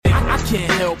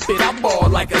can't help it, I ball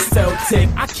like a Celtic.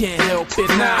 I can't help it,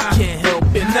 nah, I can't help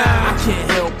it, nah, I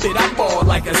can't help it, I ball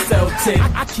like a Celtic.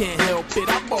 I can't help it,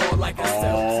 I ball like a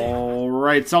Celtic. All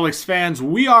right, Celtics fans,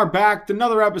 we are back to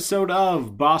another episode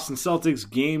of Boston Celtics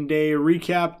Game Day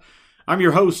Recap. I'm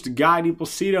your host, Guy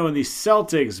DiPlacido, and the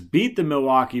Celtics beat the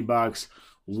Milwaukee Bucks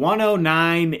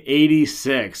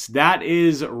 109-86. That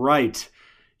is right.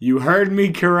 You heard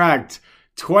me correct.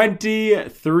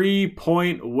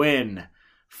 23-point win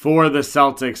for the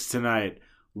Celtics tonight.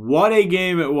 What a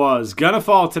game it was. Gonna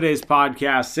follow today's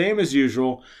podcast, same as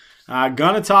usual.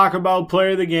 Gonna talk about player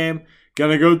of the game.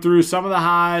 Gonna go through some of the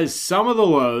highs, some of the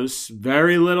lows,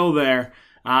 very little there,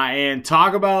 and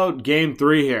talk about Game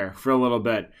 3 here for a little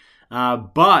bit.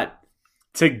 But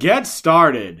to get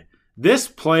started, this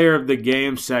player of the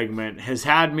game segment has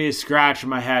had me scratching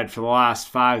my head for the last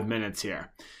 5 minutes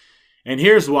here. And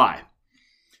here's why.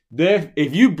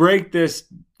 If you break this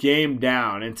game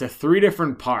down into 3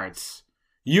 different parts,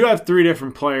 you have 3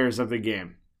 different players of the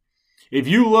game. If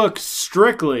you look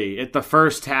strictly at the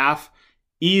first half,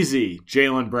 easy,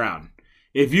 Jaylen Brown.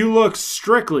 If you look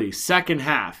strictly second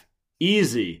half,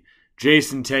 easy,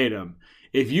 Jason Tatum.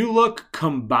 If you look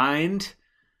combined,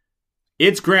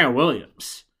 it's Grant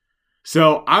Williams.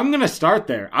 So I'm going to start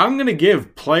there. I'm going to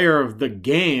give player of the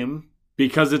game,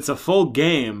 because it's a full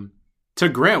game, to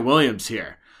Grant Williams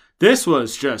here. This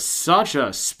was just such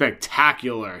a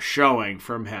spectacular showing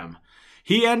from him.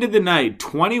 He ended the night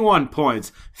 21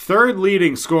 points, third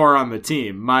leading scorer on the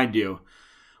team, mind you,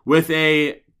 with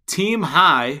a team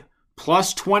high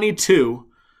plus 22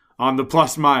 on the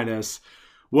plus minus,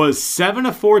 was 7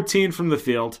 of 14 from the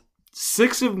field,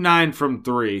 6 of 9 from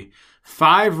 3,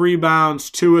 5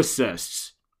 rebounds, 2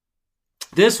 assists.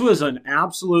 This was an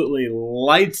absolutely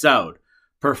lights out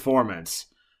performance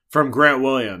from Grant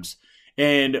Williams.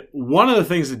 And one of the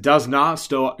things that does not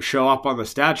show up on the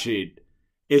stat sheet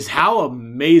is how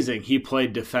amazing he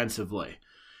played defensively.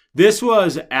 This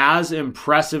was as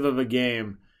impressive of a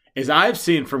game as I've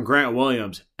seen from Grant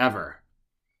Williams ever.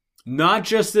 Not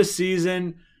just this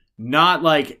season, not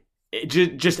like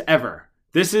just ever.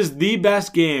 This is the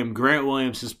best game Grant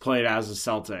Williams has played as a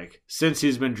Celtic since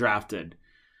he's been drafted.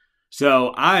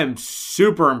 So I am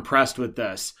super impressed with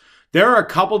this. There are a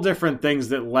couple different things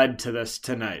that led to this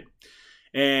tonight.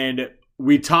 And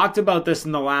we talked about this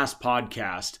in the last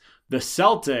podcast. The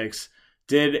Celtics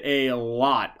did a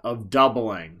lot of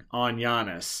doubling on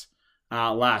Giannis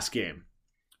last game,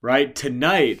 right?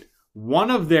 Tonight,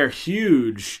 one of their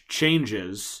huge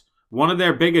changes, one of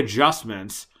their big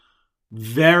adjustments,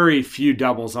 very few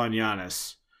doubles on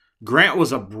Giannis. Grant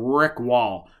was a brick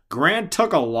wall. Grant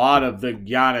took a lot of the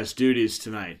Giannis duties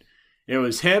tonight. It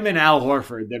was him and Al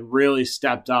Horford that really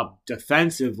stepped up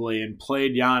defensively and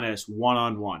played Giannis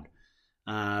one-on-one.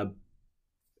 And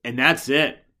that's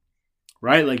it,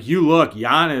 right? Like, you look,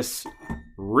 Giannis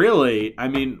really,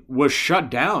 was shut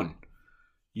down.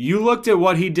 You looked at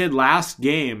what he did last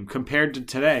game compared to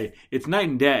today. It's night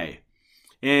and day.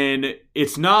 And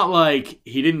it's not like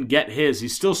he didn't get his. He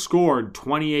still scored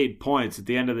 28 points at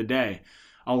the end of the day.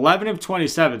 11 of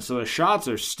 27, so the shots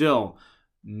are still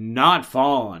not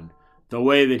falling the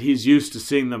way that he's used to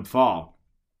seeing them fall.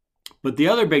 But the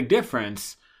other big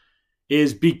difference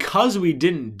is because we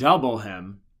didn't double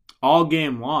him all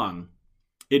game long,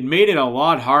 it made it a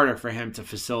lot harder for him to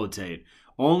facilitate.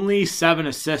 Only 7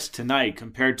 assists tonight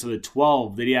compared to the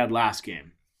 12 that he had last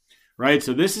game, right?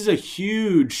 So this is a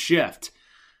huge shift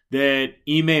that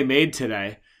Ime made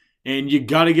today, and you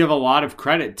got to give a lot of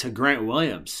credit to Grant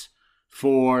Williams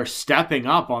for stepping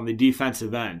up on the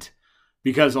defensive end,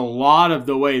 because a lot of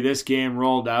the way this game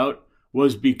rolled out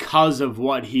was because of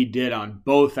what he did on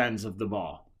both ends of the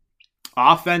ball.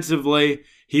 Offensively,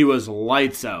 he was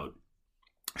lights out,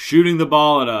 shooting the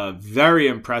ball at a very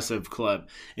impressive clip.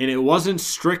 And it wasn't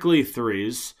strictly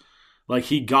threes. Like,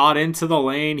 he got into the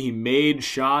lane, he made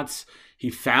shots,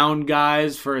 he found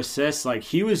guys for assists. Like,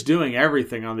 he was doing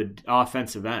everything on the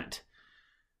offensive end.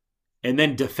 And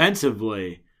then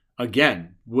defensively,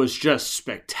 again, was just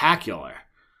spectacular.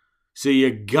 So you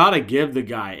got to give the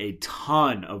guy a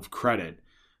ton of credit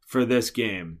for this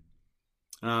game.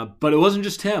 But it wasn't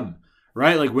just him,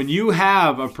 right? Like, when you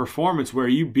have a performance where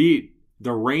you beat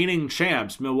the reigning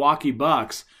champs, Milwaukee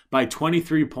Bucks, by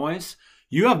 23 points,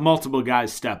 you have multiple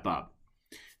guys step up.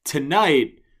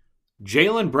 Tonight,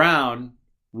 Jaylen Brown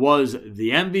was the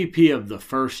MVP of the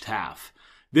first half.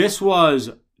 This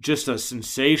was just a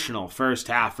sensational first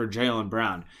half for Jaylen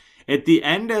Brown. At the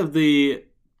end of the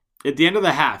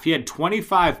half, he had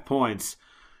 25 points,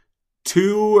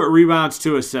 2 rebounds,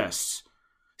 2 assists,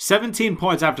 17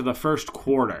 points after the first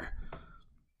quarter.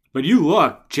 But you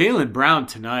look, Jaylen Brown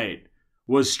tonight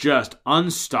was just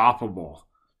unstoppable.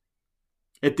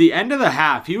 At the end of the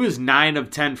half, he was 9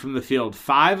 of 10 from the field,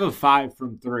 5 of 5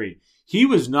 from 3. He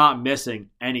was not missing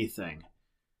anything.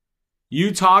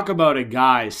 You talk about a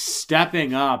guy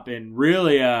stepping up in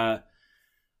really a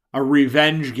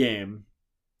revenge game.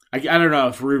 I don't know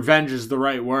if revenge is the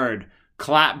right word.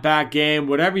 Clapback game,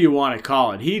 whatever you want to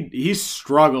call it. He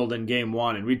struggled in game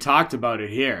 1, and we talked about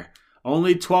it here.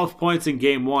 Only 12 points in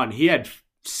game 1. He had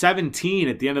 17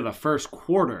 at the end of the first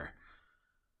quarter.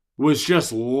 Was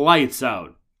just lights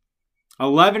out.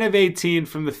 11 of 18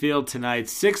 from the field tonight,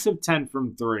 6 of 10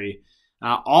 from 3.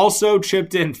 Also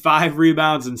chipped in 5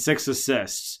 rebounds and 6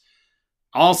 assists.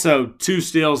 Also 2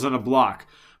 steals and a block.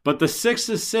 But the 6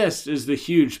 assists is the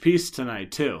huge piece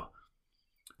tonight too.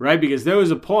 Right? Because there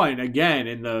was a point, again,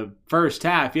 in the first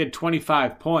half, he had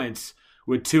 25 points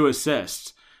with 2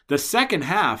 assists. The second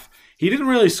half, he didn't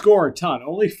really score a ton.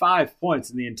 Only 5 points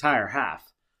in the entire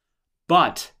half.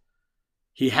 But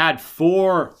he had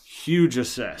 4 huge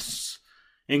assists,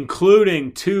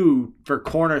 including 2 for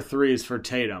corner threes for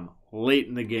Tatum late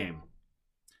in the game.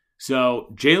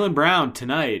 So Jaylen Brown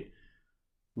tonight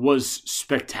was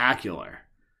spectacular.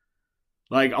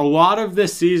 Like, a lot of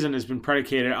this season has been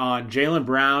predicated on Jaylen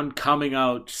Brown coming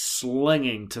out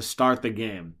slinging to start the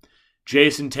game.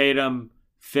 Jason Tatum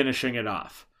finishing it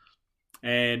off.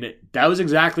 And that was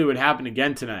exactly what happened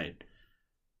again tonight.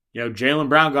 You know, Jaylen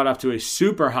Brown got off to a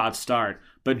super hot start,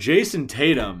 but Jason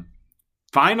Tatum,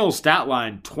 final stat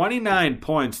line, 29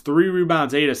 points, 3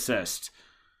 rebounds, 8 assists,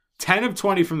 10 of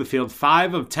 20 from the field,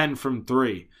 5 of 10 from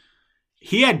 3.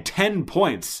 He had 10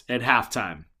 points at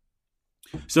halftime.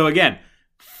 So again,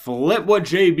 flip what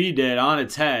JB did on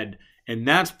its head, and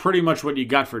that's pretty much what you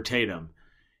got for Tatum.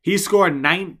 He scored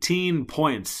 19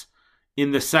 points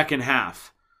in the second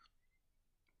half.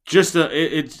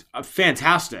 It's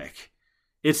fantastic.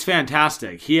 It's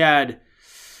fantastic. He had,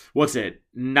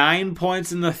 9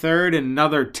 points in the third and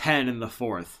another 10 in the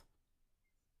fourth.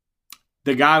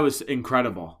 The guy was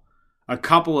incredible. A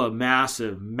couple of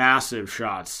massive, massive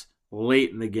shots late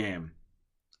in the game.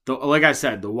 Like I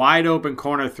said, the wide open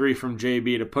corner 3 from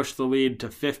JB to push the lead to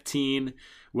 15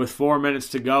 with 4 minutes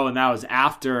to go, and that was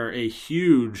after a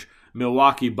huge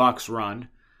Milwaukee Bucks run.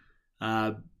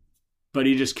 But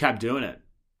he just kept doing it.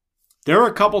 There were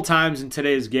a couple times in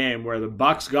today's game where the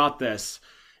Bucks got this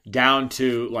down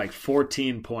to like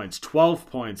 14 points, 12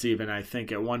 points even, I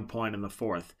think, at one point in the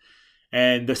fourth.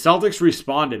 And the Celtics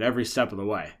responded every step of the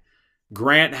way.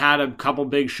 Grant had a couple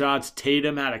big shots.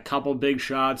 Tatum had a couple big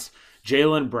shots.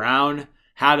 Jaylen Brown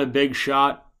had a big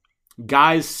shot.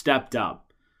 Guys stepped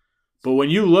up. But when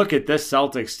you look at this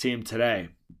Celtics team today,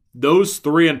 those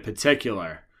 3 in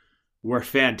particular were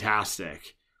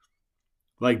fantastic.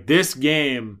 Like, this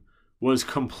game was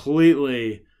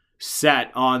completely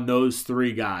set on those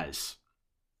 3 guys.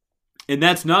 And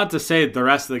that's not to say that the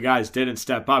rest of the guys didn't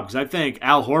step up, because I think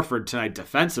Al Horford tonight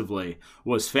defensively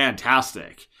was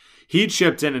fantastic. He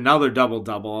chipped in another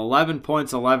double-double, 11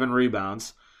 points, 11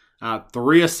 rebounds,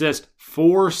 3 assists,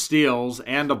 4 steals,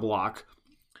 and a block.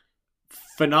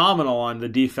 Phenomenal on the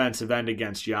defensive end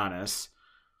against Giannis.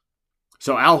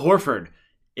 So Al Horford,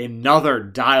 another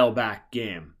dial-back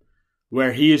game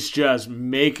where he is just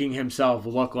making himself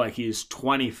look like he's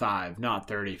 25, not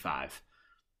 35.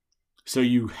 So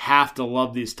you have to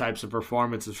love these types of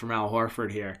performances from Al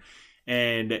Horford here.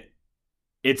 And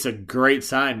it's a great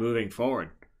sign moving forward.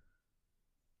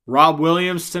 Rob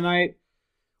Williams tonight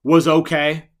was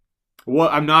okay. Well,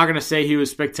 I'm not going to say he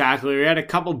was spectacular. He had a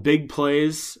couple big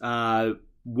plays.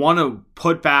 One to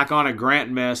put back on a Grant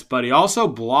miss, but he also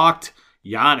blocked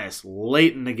Giannis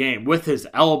late in the game with his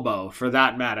elbow, for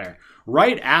that matter,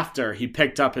 right after he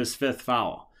picked up his 5th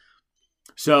foul.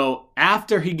 So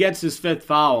after he gets his 5th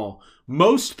foul,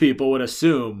 most people would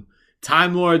assume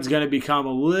Time Lord's going to become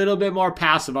a little bit more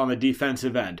passive on the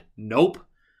defensive end. Nope.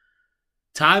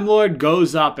 Time Lord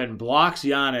goes up and blocks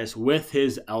Giannis with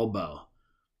his elbow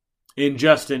in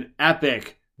just an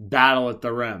epic battle at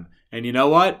the rim. And you know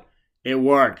what? It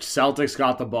worked. Celtics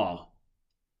got the ball.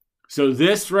 So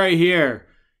this right here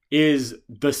is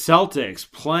the Celtics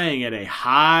playing at a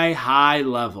high, high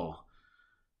level.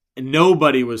 And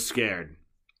nobody was scared.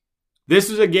 This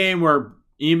is a game where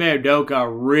Ime Udoka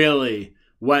really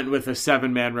went with a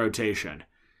 7-man rotation.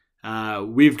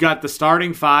 We've got the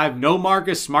starting 5. No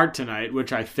Marcus Smart tonight,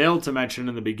 which I failed to mention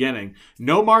in the beginning.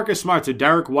 No Marcus Smart, so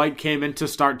Derek White came in to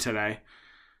start today.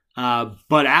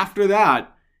 But after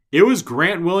that, it was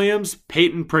Grant Williams,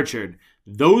 Peyton Pritchard.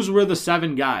 Those were the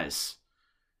 7 guys.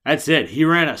 That's it. He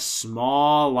ran a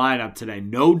small lineup today.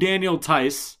 No Daniel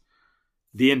Tice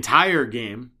the entire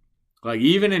game. Like,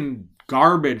 even in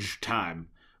garbage time,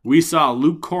 we saw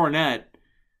Luke Cornett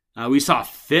We saw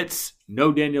Fitz,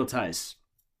 no Daniel Tice.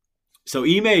 So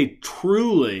Ime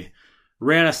truly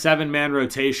ran a 7-man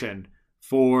rotation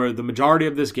for the majority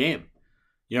of this game.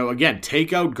 Again,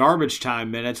 take out garbage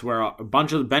time minutes where a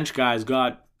bunch of the bench guys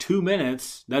got 2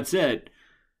 minutes. That's it.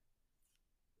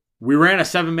 We ran a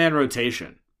 7-man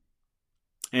rotation.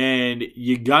 And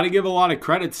you got to give a lot of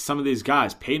credit to some of these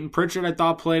guys. Peyton Pritchard, I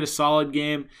thought, played a solid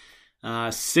game.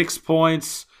 6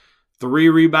 points, 3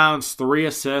 rebounds, 3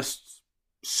 assists.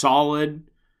 Solid.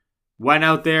 Went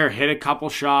out there, hit a couple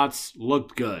shots,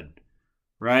 looked good.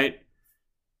 Right?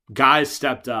 Guys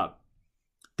stepped up.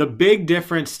 The big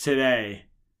difference today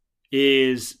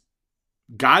is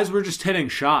guys were just hitting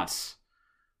shots.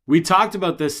 We talked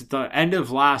about this at the end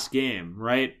of last game,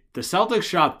 right? The Celtics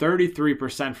shot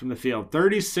 33% from the field,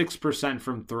 36%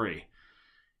 from 3.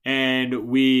 And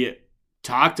we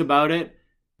talked about it.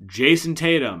 Jason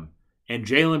Tatum and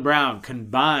Jaylen Brown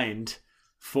combined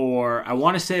for, I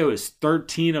want to say it was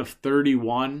 13 of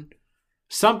 31.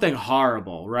 Something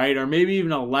horrible, right? Or maybe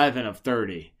even 11 of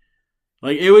 30.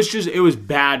 It was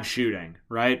bad shooting,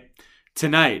 right?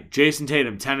 Tonight, Jason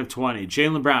Tatum, 10 of 20.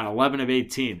 Jaylen Brown, 11 of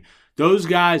 18. Those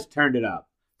guys turned it up.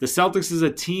 The Celtics as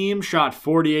a team shot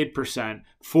 48%,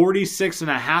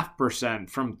 46.5%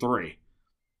 from 3.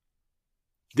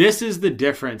 This is the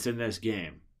difference in this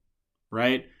game,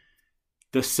 right?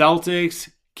 The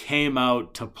Celtics came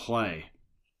out to play.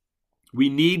 We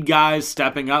need guys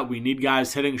stepping up. We need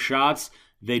guys hitting shots.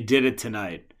 They did it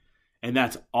tonight. And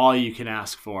that's all you can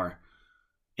ask for.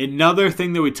 Another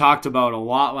thing that we talked about a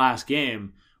lot last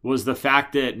game was the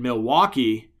fact that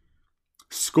Milwaukee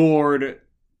scored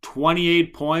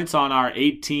 28 points on our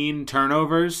 18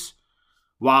 turnovers,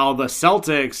 while the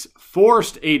Celtics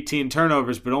forced 18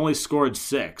 turnovers but only scored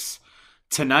 6.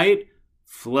 Tonight,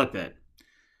 flip it.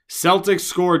 Celtics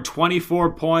scored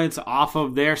 24 points off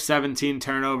of their 17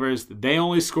 turnovers. They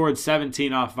only scored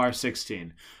 17 off of our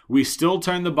 16. We still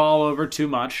turned the ball over too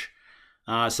much,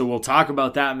 so we'll talk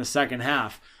about that in the second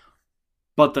half.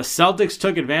 But the Celtics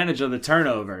took advantage of the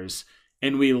turnovers,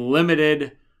 and we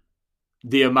limited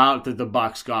the amount that the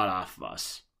Bucks got off of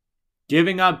us.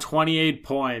 Giving up 28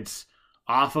 points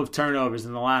off of turnovers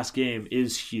in the last game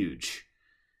is huge.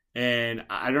 And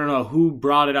I don't know who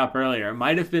brought it up earlier. It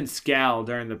might have been Scal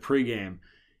during the pregame.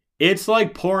 It's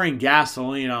like pouring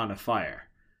gasoline on a fire,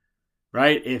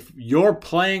 right? If you're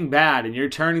playing bad and you're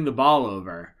turning the ball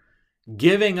over,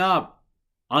 giving up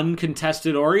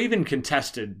uncontested or even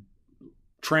contested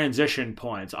transition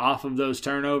points off of those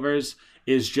turnovers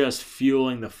is just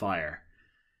fueling the fire.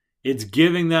 It's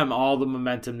giving them all the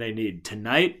momentum they need.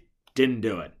 Tonight, didn't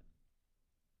do it.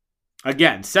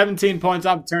 Again, 17 points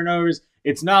off of turnovers.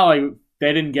 It's not like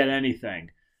they didn't get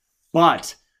anything.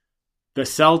 But the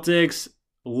Celtics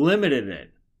limited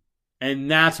it. And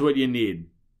that's what you need.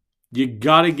 You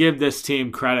got to give this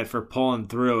team credit for pulling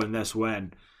through in this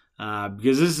win.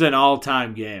 Because this is an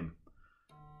all-time game.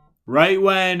 Right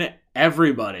when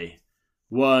everybody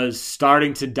was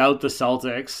starting to doubt the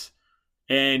Celtics,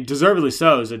 and deservedly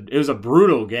so, it was a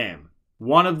brutal game.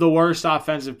 One of the worst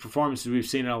offensive performances we've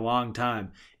seen in a long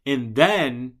time. And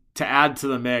then, to add to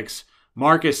the mix,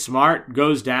 Marcus Smart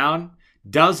goes down,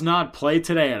 does not play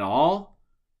today at all.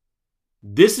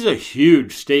 This is a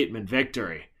huge statement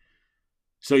victory.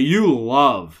 So you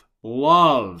love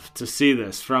to see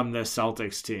this from this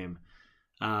Celtics team.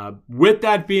 With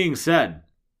that being said,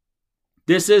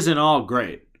 this isn't all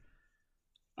great.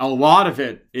 A lot of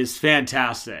it is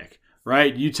fantastic,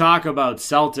 right? You talk about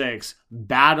Celtics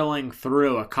battling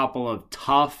through a couple of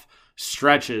tough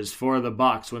stretches for the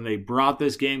Bucks. When they brought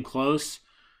this game close,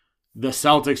 the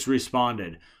Celtics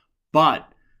responded.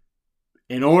 But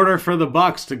in order for the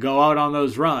Bucks to go out on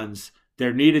those runs,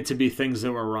 there needed to be things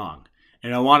that were wrong.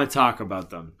 And I want to talk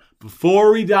about them.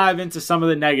 Before we dive into some of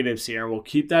the negatives here, we'll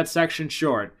keep that section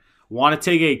short. Want to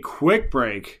take a quick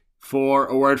break for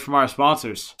a word from our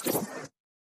sponsors.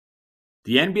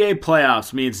 The NBA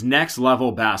playoffs means next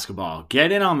level basketball.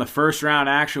 Get in on the first round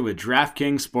action with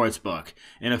DraftKings Sportsbook,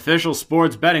 an official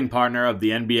sports betting partner of the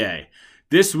NBA.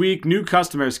 This week, new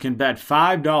customers can bet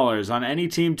 $5 on any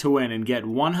team to win and get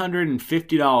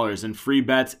 $150 in free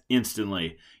bets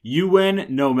instantly. You win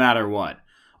no matter what.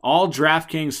 All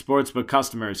DraftKings Sportsbook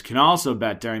customers can also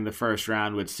bet during the first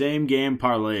round with same-game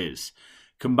parlays.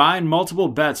 Combine multiple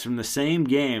bets from the same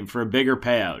game for a bigger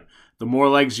payout. The more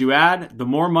legs you add, the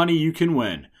more money you can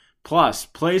win. Plus,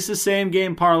 place the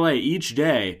same-game parlay each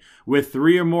day with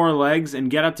 3 or more legs and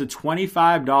get up to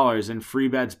 $25 in free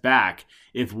bets back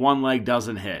if one leg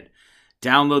doesn't hit.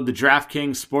 Download the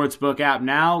DraftKings Sportsbook app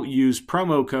now. Use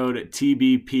promo code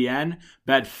TBPN.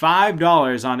 Bet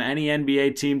 $5 on any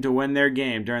NBA team to win their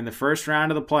game during the first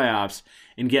round of the playoffs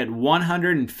and get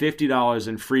 $150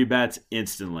 in free bets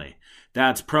instantly.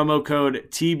 That's promo code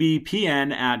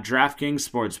TBPN at DraftKings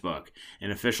Sportsbook,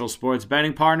 an official sports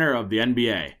betting partner of the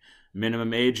NBA.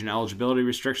 Minimum age and eligibility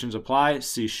restrictions apply.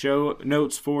 See show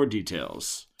notes for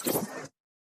details.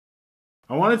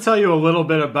 I want to tell you a little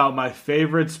bit about my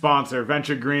favorite sponsor,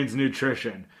 Venture Greens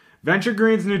Nutrition. Venture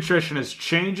Greens Nutrition is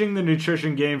changing the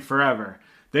nutrition game forever.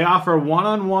 They offer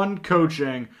one-on-one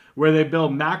coaching where they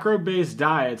build macro-based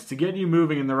diets to get you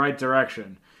moving in the right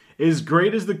direction. As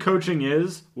great as the coaching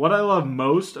is, what I love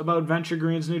most about Venture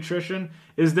Greens Nutrition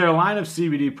is their line of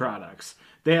CBD products.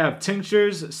 They have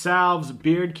tinctures, salves,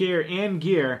 beard care, and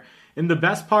gear. And the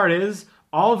best part is,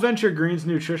 all Venture Greens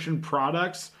Nutrition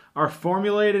products are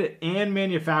formulated and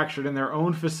manufactured in their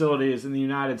own facilities in the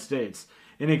United States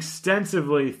and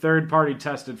extensively third-party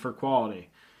tested for quality.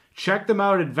 Check them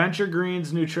out at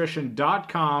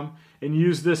venturegreensnutrition.com and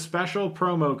use this special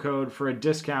promo code for a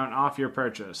discount off your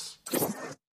purchase.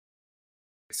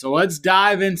 So let's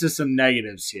dive into some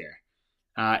negatives here.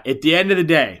 At the end of the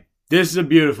day, this is a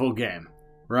beautiful game,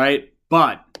 right?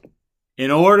 But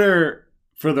in order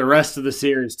for the rest of the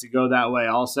series to go that way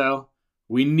also,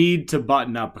 we need to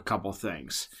button up a couple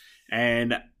things.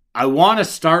 And I want to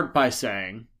start by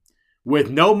saying, with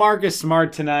no Marcus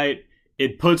Smart tonight,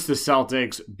 it puts the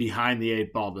Celtics behind the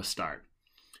 8 ball to start.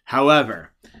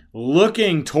 However,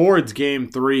 looking towards Game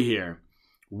 3 here,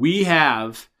 we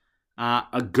have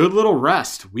a good little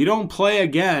rest. We don't play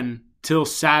again till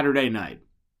Saturday night,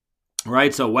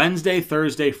 right? So Wednesday,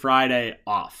 Thursday, Friday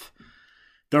off.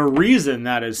 The reason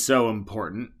that is so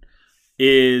important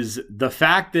is the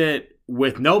fact that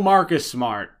with no Marcus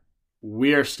Smart,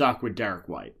 we are stuck with Derek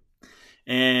White.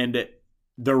 And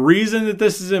the reason that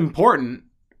this is important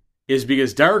is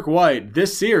because Derek White,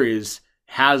 this series,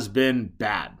 has been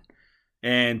bad.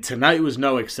 And tonight was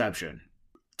no exception.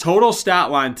 Total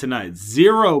stat line tonight,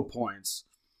 0 points,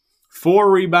 4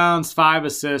 rebounds, 5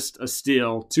 assists, a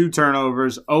steal, 2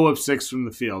 turnovers, 0 of 6 from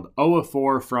the field, 0 of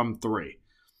 4 from 3.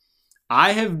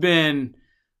 I have been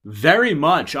very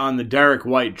much on the Derek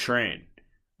White train.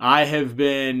 I have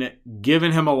been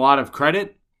giving him a lot of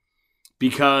credit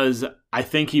because I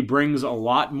think he brings a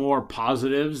lot more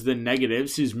positives than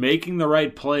negatives. He's making the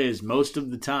right plays most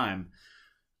of the time,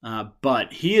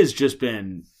 but he has just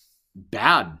been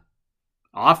bad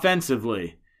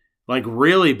offensively, like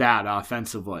really bad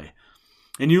offensively.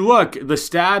 And you look, the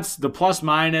stats, the plus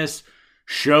minus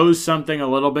shows something a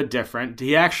little bit different.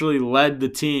 He actually led the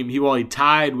team. He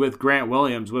tied with Grant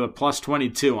Williams with a plus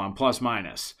 22 on plus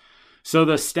minus. So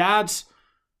the stats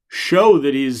show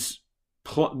that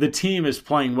the team is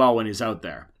playing well when he's out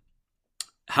there.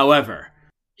 However,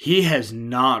 he has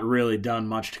not really done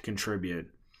much to contribute.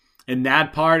 And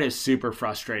that part is super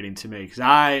frustrating to me because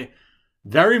I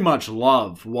very much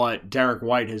love what Derek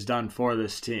White has done for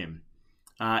this team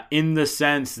in the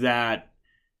sense that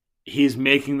he's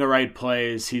making the right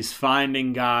plays, he's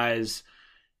finding guys,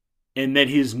 and that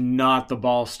he's not the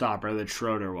ball stopper that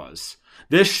Schroeder was.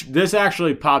 This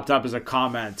actually popped up as a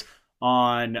comment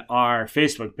on our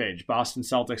Facebook page, Boston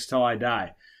Celtics Till I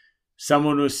Die.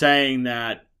 Someone was saying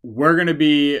that we're going to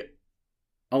be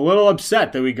a little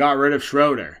upset that we got rid of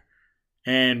Schroeder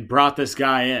and brought this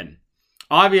guy in.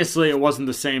 Obviously, it wasn't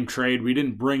the same trade. We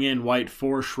didn't bring in White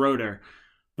for Schroeder,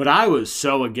 but I was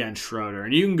so against Schroeder.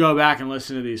 And you can go back and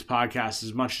listen to these podcasts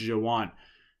as much as you want.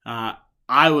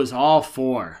 I was all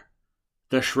for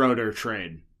the Schroeder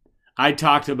trade. I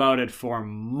talked about it for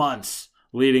months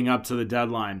leading up to the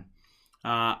deadline.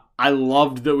 I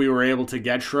loved that we were able to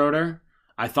get Schroeder.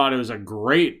 I thought it was a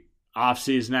great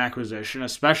offseason acquisition,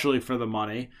 especially for the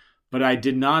money, but I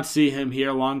did not see him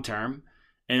here long term,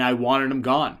 and I wanted him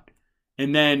gone.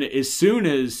 And then as soon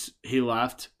as he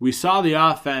left, we saw the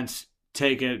offense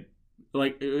take it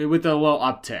like with a little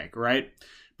uptick, right?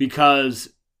 Because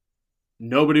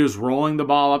nobody was rolling the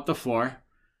ball up the floor.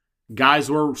 Guys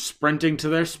were sprinting to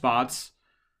their spots.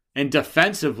 And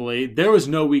defensively, there was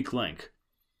no weak link.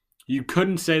 You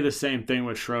couldn't say the same thing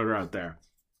with Schroeder out there.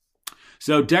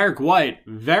 So Derek White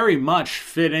very much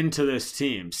fit into this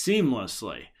team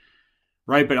seamlessly,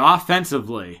 right? But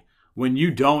offensively, when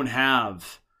you don't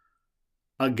have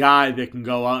a guy that can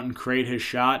go out and create his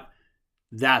shot,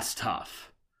 that's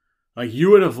tough. Like, you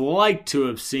would have liked to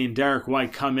have seen Derek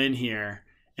White come in here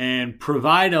and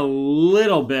provide a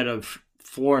little bit of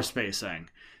floor spacing.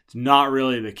 It's not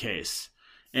really the case.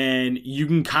 And you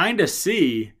can kind of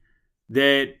see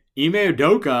that Ime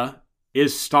Udoka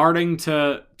is starting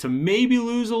to maybe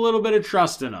lose a little bit of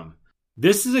trust in him.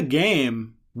 This is a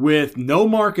game with no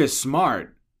Marcus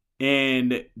Smart,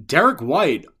 and Derek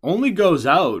White only goes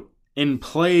out and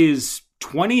plays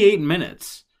 28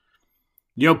 minutes.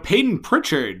 Peyton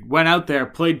Pritchard went out there,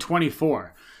 played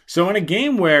 24. So in a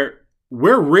game where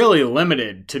we're really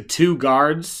limited to 2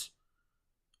 guards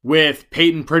with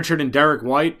Peyton Pritchard and Derek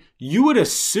White, you would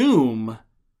assume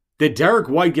that Derek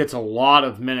White gets a lot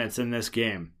of minutes in this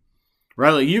game,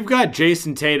 right? Like you've got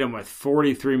Jason Tatum with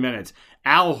 43 minutes,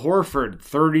 Al Horford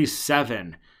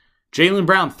 37, Jaylen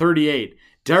Brown 38,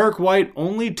 Derek White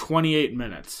only 28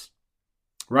 minutes,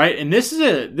 right? And this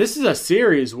is a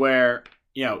series where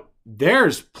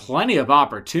there's plenty of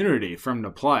opportunity for him to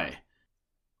play,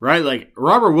 right? Like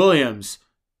Robert Williams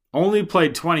only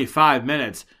played 25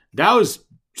 minutes. That was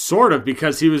sort of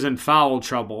because he was in foul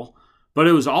trouble, but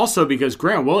it was also because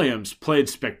Grant Williams played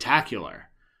spectacular.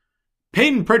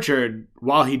 Peyton Pritchard,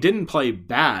 while he didn't play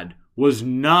bad, was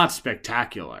not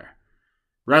spectacular,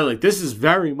 right? Like this is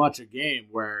very much a game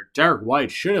where Derek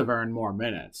White should have earned more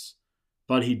minutes,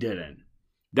 but he didn't.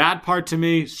 That part to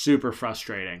me, super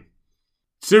frustrating.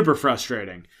 Super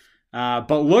frustrating. But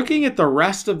looking at the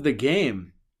rest of the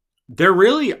game, there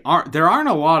aren't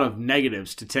a lot of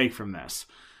negatives to take from this.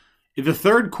 In the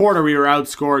third quarter, we were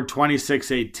outscored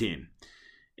 26-18.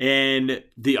 And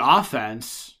the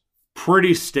offense,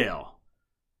 pretty stale.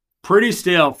 Pretty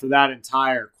stale for that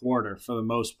entire quarter for the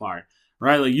most part.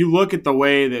 Right? Like you look at the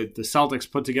way that the Celtics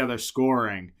put together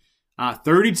scoring.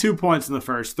 32 points in the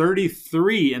first,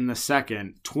 33 in the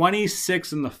second,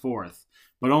 26 in the fourth,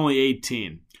 but only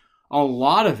 18. A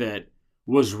lot of it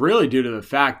was really due to the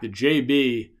fact that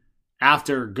JB,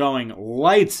 after going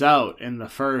lights out in the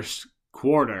first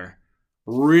quarter,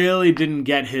 really didn't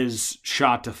get his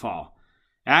shot to fall.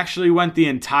 Actually went the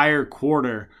entire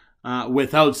quarter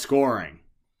without scoring.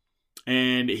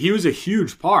 And he was a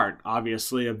huge part,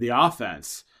 obviously, of the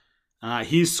offense.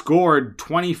 He scored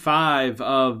 25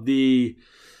 of the,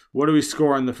 what do we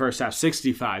score in the first half?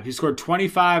 65. He scored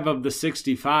 25 of the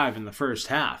 65 in the first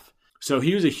half. So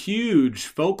he was a huge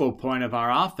focal point of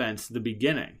our offense at the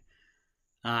beginning.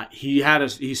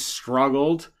 He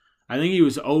struggled. I think he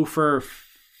was 0 for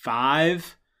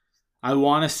 5, I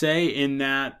want to say, in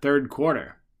that third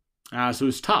quarter. So it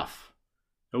was tough.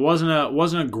 It wasn't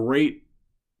a great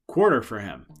quarter for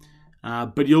him.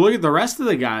 But you look at the rest of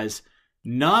the guys,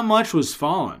 not much was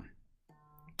falling.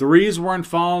 Threes weren't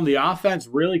falling. The offense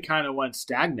really kind of went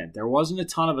stagnant. There wasn't a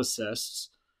ton of assists.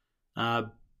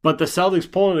 But the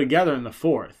Celtics pulled it together in the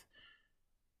fourth.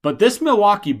 But this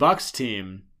Milwaukee Bucks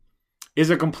team is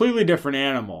a completely different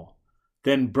animal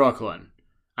than Brooklyn.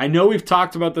 I know we've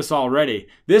talked about this already.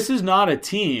 This is not a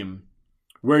team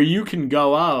where you can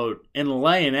go out and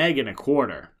lay an egg in a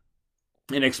quarter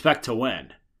and expect to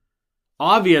win.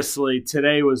 Obviously,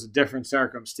 today was a different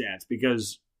circumstance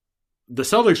because the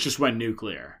Celtics just went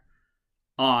nuclear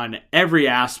on every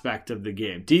aspect of the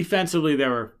game. Defensively, they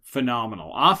were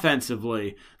phenomenal.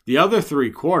 Offensively, the other 3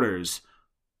 quarters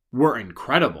were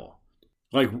incredible.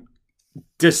 Like,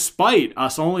 despite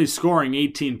us only scoring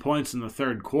 18 points in the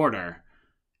third quarter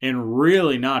and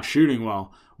really not shooting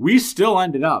well, we still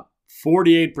ended up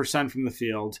 48% from the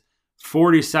field,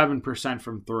 47%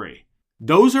 from 3.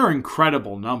 Those are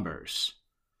incredible numbers,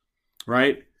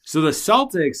 right? So the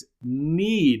Celtics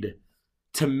need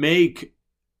to make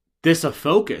this a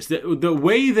focus. The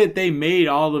way that they made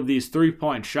all of these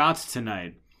 3-point shots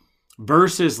tonight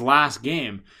versus last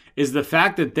game is the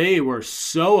fact that they were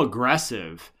so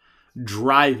aggressive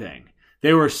driving.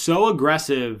 They were so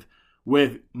aggressive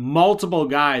with multiple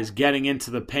guys getting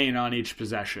into the paint on each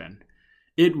possession.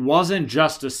 It wasn't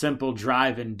just a simple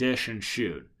drive and dish and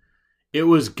shoot. It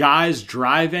was guys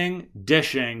driving,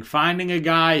 dishing, finding a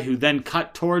guy who then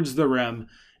cut towards the rim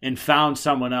and found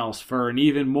someone else for an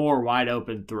even more wide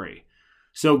open 3.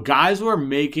 So guys were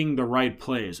making the right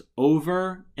plays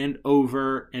over and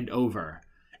over and over.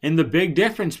 And the big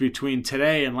difference between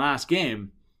today and last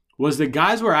game was that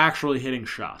guys were actually hitting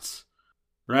shots,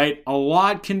 right? A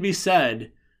lot can be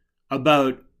said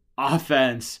about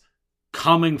offense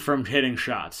coming from hitting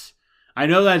shots. I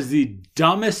know that's the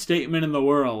dumbest statement in the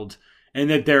world, and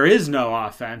that there is no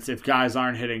offense if guys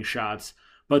aren't hitting shots.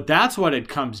 But that's what it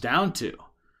comes down to,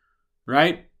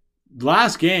 right?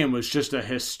 Last game was just a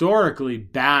historically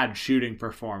bad shooting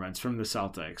performance from the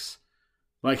Celtics.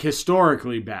 Like,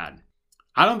 historically bad.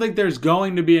 I don't think there's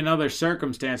going to be another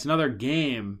circumstance, another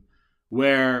game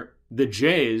where the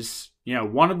Jays,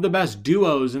 one of the best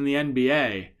duos in the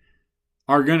NBA,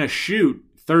 are going to shoot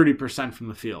 30% from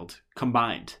the field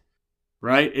combined,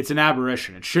 right? It's an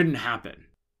aberration. It shouldn't happen.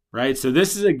 Right? So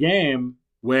this is a game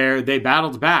where they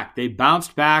battled back. They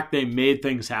bounced back. They made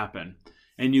things happen.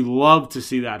 And you love to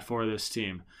see that for this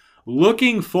team.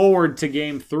 Looking forward to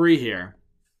game 3 here,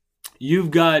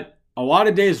 you've got a lot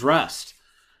of days rest.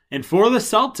 And for the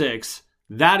Celtics,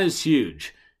 that is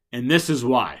huge. And this is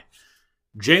why.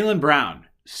 Jaylen Brown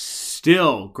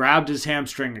still grabbed his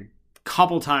hamstring a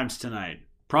couple times tonight.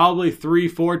 Probably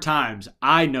 3-4 times.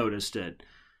 I noticed it.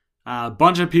 A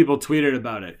bunch of people tweeted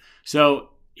about it. So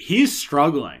he's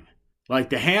struggling. Like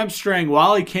the hamstring,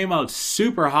 while he came out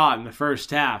super hot in the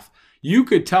first half, you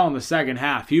could tell in the second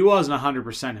half he wasn't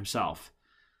 100% himself.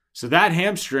 So that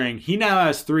hamstring, he now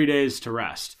has 3 days to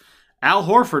rest. Al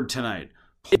Horford tonight,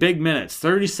 big minutes,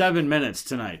 37 minutes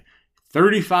tonight,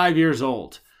 35 years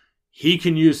old. He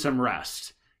can use some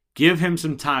rest. Give him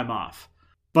some time off.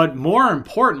 But more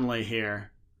importantly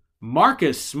here,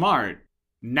 Marcus Smart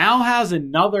now has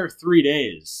another 3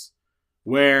 days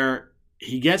where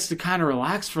he gets to kind of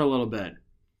relax for a little bit,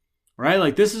 right?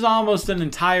 Like this is almost an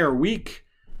entire week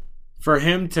for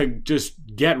him to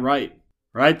just get right,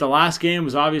 right? The last game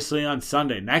was obviously on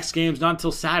Sunday. Next game's not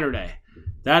until Saturday.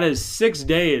 That is 6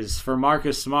 days for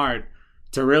Marcus Smart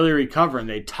to really recover. And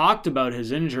they talked about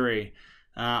his injury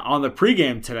on the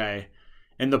pregame today.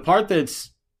 And the part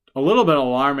that's a little bit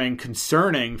alarming,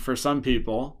 concerning for some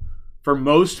people, for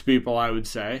most people I would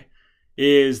say,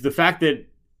 is the fact that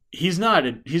he's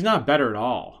not better at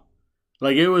all.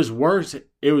 Like it was worse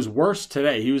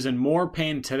today. He was in more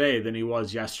pain today than he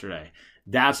was yesterday.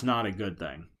 That's not a good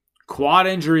thing. Quad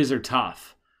injuries are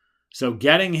tough. So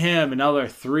getting him another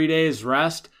 3 days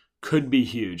rest could be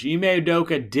huge. Ime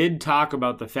Udoka did talk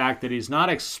about the fact that he's not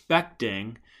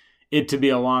expecting it to be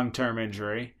a long-term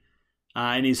injury.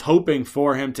 And he's hoping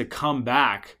for him to come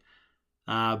back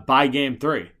by game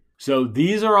 3. So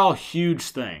these are all huge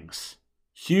things.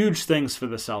 Huge things for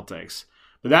the Celtics.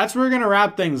 But that's where we're going to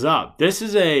wrap things up. This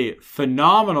is a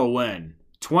phenomenal win.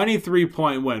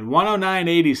 23-point win.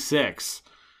 109-86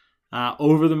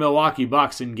 over the Milwaukee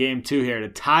Bucks in game 2 here to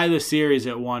tie the series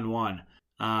at 1-1.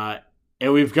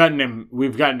 And we've got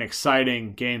an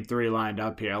exciting game 3 lined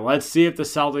up here. Let's see if the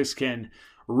Celtics can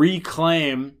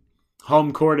reclaim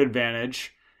home court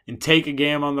advantage and take a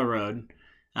game on the road.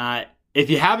 If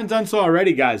you haven't done so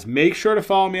already, guys, make sure to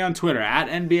follow me on Twitter at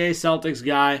NBA Celtics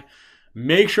Guy.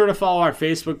 Make sure to follow our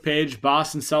Facebook page,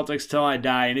 Boston Celtics Till I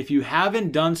Die. And if you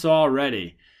haven't done so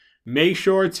already, make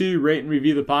sure to rate and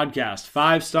review the podcast.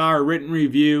 5-star written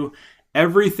review.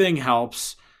 Everything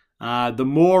helps. The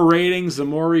more ratings, the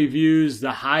more reviews,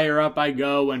 the higher up I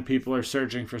go when people are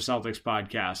searching for Celtics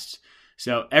podcasts.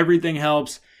 So everything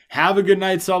helps. Have a good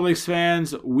night, Celtics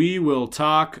fans. We will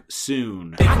talk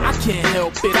soon. I can't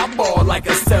help it, I ball like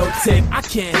a Celtic. I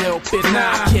can't help it,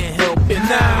 nah. I can't help it,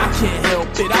 nah. I can't help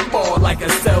it, I ball like a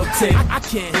Celtic. I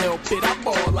can't help it, I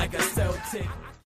ball like a Celtic.